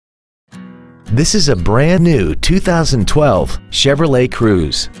This is a brand new 2012 Chevrolet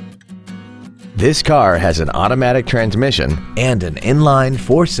Cruze. This car has an automatic transmission and an inline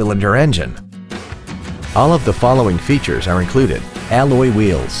 4-cylinder engine. All of the following features are included: alloy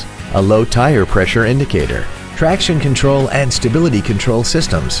wheels, a low tire pressure indicator, traction control and stability control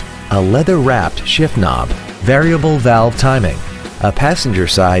systems, a leather-wrapped shift knob, variable valve timing, a passenger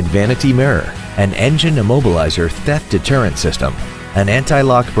side vanity mirror, an engine immobilizer theft deterrent system, an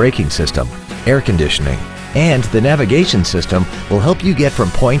anti-lock braking system, air conditioning, and the navigation system will help you get from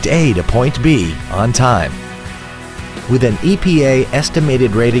point A to point B on time. With an EPA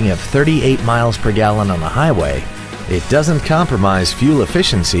estimated rating of 38 miles per gallon on the highway, it doesn't compromise fuel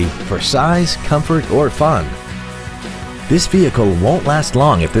efficiency for size, comfort, or fun. This vehicle won't last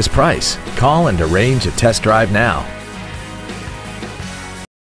long at this price. Call and arrange a test drive now.